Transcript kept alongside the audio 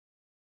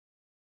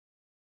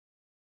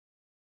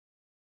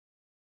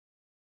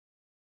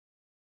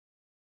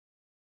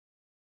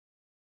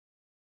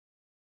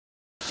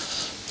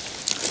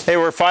Hey,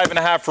 we're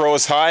 5.5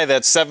 rows high,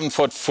 that's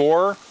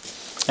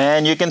 7'4".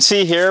 And you can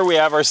see here we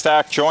have our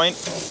stack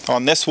joint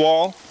on this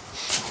wall.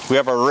 We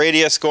have our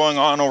radius going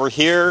on over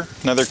here,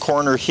 another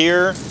corner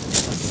here.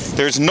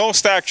 There's no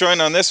stack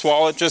joint on this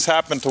wall, it just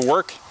happened to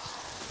work.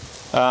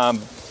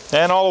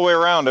 And all the way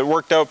around, it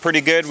worked out pretty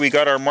good. We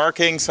got our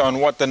markings on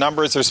what the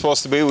numbers are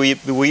supposed to be.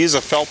 We use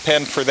a felt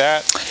pen for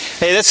that.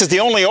 Hey, this is the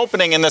only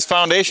opening in this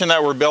foundation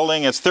that we're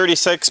building. It's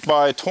 36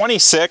 by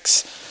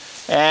 26.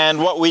 And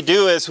what we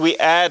do is we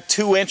add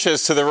 2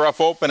 inches to the rough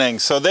opening.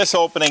 So this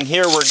opening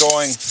here,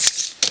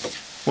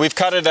 we've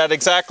cut it at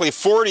exactly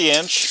 40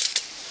 inch.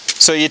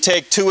 So you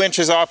take 2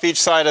 inches off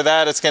each side of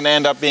that, it's going to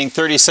end up being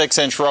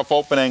 36-inch rough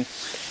opening.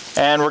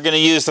 And we're going to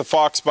use the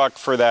Fox buck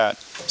for that.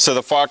 So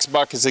the Fox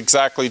buck is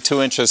exactly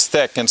 2 inches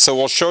thick. And so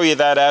we'll show you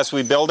that as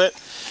we build it.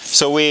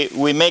 So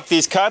we make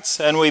these cuts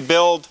and we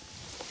build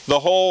the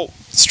whole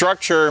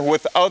structure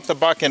without the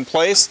buck in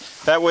place.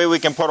 That way we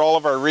can put all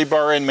of our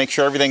rebar in, make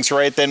sure everything's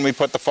right, then we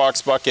put the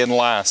Fox buck in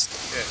last.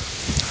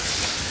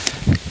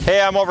 Okay.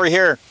 Hey, I'm over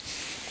here.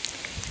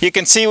 You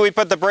can see we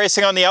put the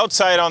bracing on the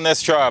outside on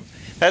this job.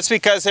 That's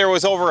because there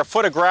was over a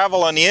foot of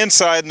gravel on the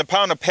inside, and to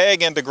pound a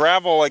peg into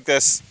gravel like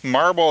this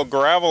marble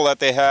gravel that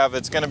they have,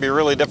 it's going to be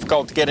really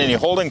difficult to get any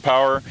holding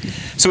power.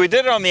 So we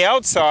did it on the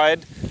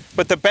outside,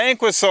 but the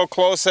bank was so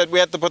close that we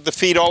had to put the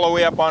feet all the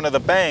way up onto the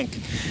bank.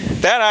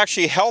 That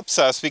actually helps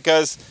us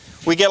because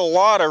we get a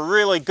lot of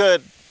really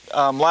good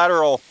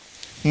lateral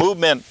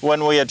movement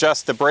when we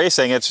adjust the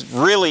bracing. It's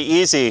really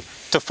easy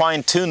to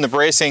fine-tune the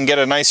bracing and get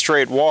a nice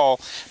straight wall.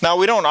 Now,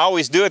 we don't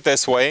always do it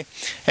this way,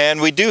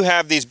 and we do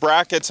have these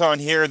brackets on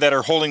here that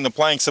are holding the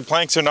planks. The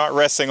planks are not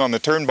resting on the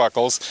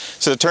turnbuckles,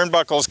 so the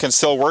turnbuckles can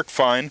still work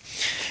fine.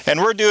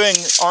 And we're doing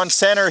on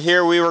center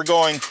here, we were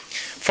going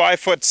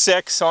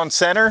 5'6" on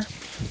center.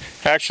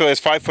 Actually, it's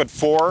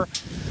 5'4",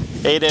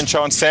 8-inch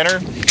on center.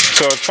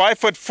 So it's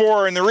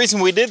 5'4", and the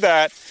reason we did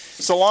that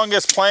is the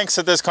longest planks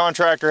that this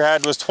contractor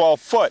had was 12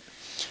 foot.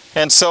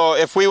 And so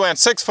if we went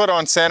 6 foot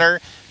on center,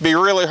 it'd be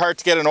really hard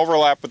to get an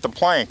overlap with the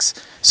planks.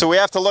 So we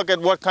have to look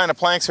at what kind of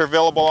planks are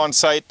available on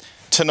site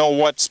to know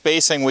what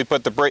spacing we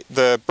put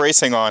the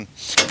bracing on.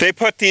 They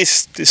put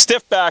these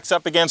stiff backs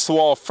up against the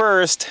wall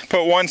first,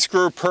 put 1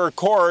 screw per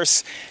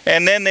course,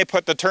 and then they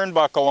put the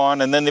turnbuckle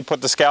on, and then they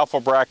put the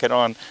scaffold bracket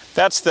on.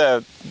 That's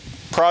the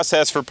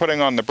process for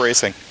putting on the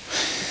bracing.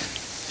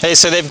 Hey,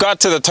 so they've got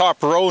to the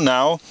top row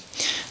now.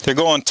 They're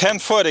going 10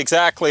 foot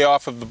exactly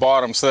off of the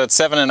bottom, so that's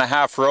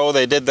 7.5 row.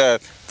 They did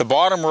the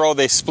bottom row,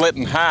 they split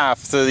in half,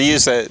 so they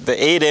used the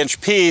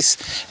 8-inch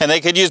piece, and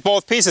they could use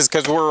both pieces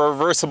because we're a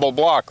reversible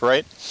block,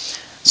 right?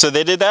 So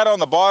they did that on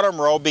the bottom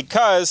row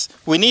because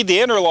we need the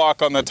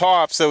interlock on the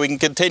top so we can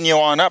continue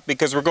on up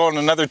because we're going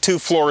another 2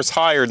 floors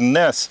higher than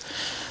this.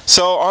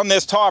 So on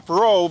this top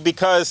row,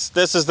 because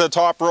this is the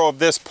top row of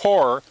this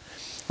pour,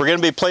 we're going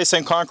to be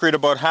placing concrete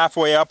about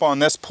halfway up on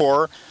this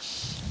pour.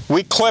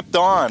 We clipped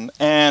on,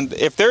 and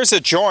if there's a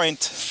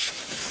joint,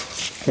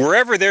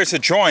 wherever there's a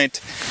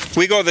joint,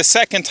 we go the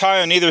second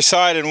tie on either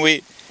side and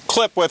we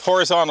clip with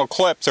horizontal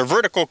clips, or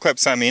vertical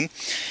clips I mean,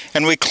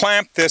 and we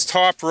clamp this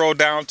top row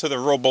down to the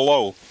row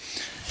below.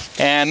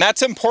 And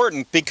that's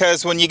important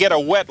because when you get a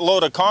wet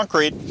load of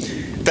concrete,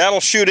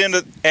 that'll shoot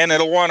into, and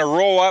it'll want to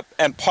roll up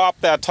and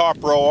pop that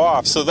top row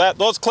off. So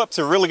those clips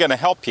are really going to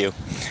help you.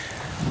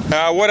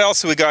 What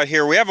else we got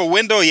here? We have a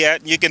window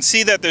yet. You can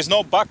see that there's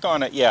no buck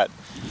on it yet.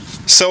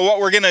 So what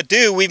we're going to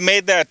do, we've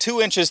made that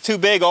 2 inches too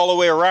big all the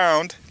way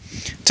around.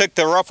 Took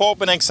the rough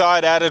opening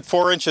side, added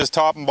 4 inches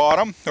top and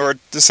bottom, or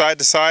side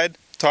to side,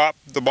 top,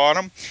 the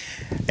bottom.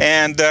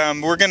 And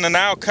we're going to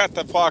now cut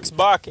the Fox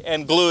buck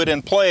and glue it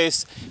in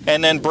place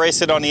and then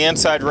brace it on the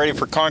inside ready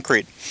for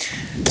concrete.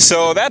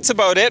 So that's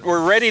about it.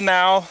 We're ready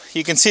now.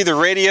 You can see the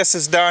radius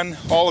is done.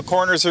 All the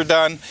corners are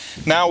done.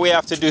 Now we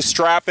have to do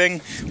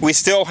strapping. We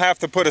still have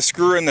to put a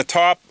screw in the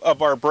top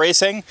of our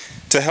bracing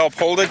to help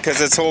hold it because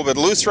it's a little bit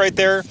loose right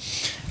there.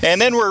 And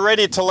then we're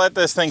ready to let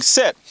this thing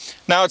sit.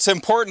 Now it's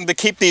important to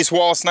keep these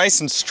walls nice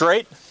and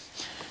straight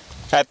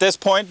at this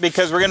point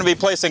because we're going to be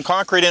placing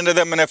concrete into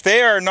them, and if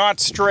they are not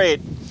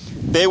straight,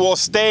 they will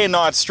stay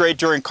not straight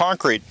during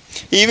concrete.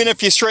 Even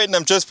if you straighten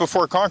them just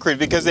before concrete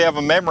because they have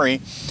a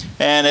memory,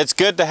 and it's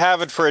good to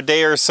have it for a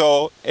day or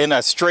so in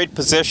a straight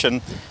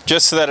position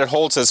just so that it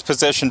holds its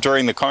position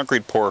during the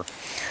concrete pour.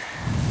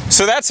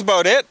 So that's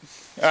about it.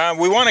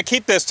 We want to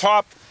keep this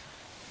top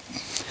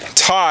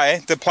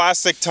tie, the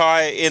plastic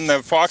tie in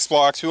the Fox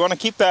blocks, we want to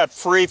keep that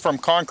free from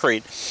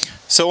concrete.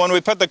 So when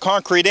we put the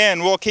concrete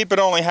in, we'll keep it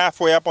only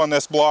halfway up on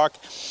this block,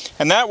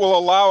 and that will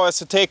allow us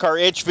to take our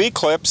HV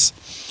clips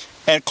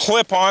and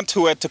clip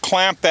onto it to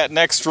clamp that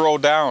next row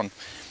down.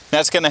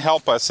 That's going to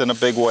help us in a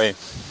big way.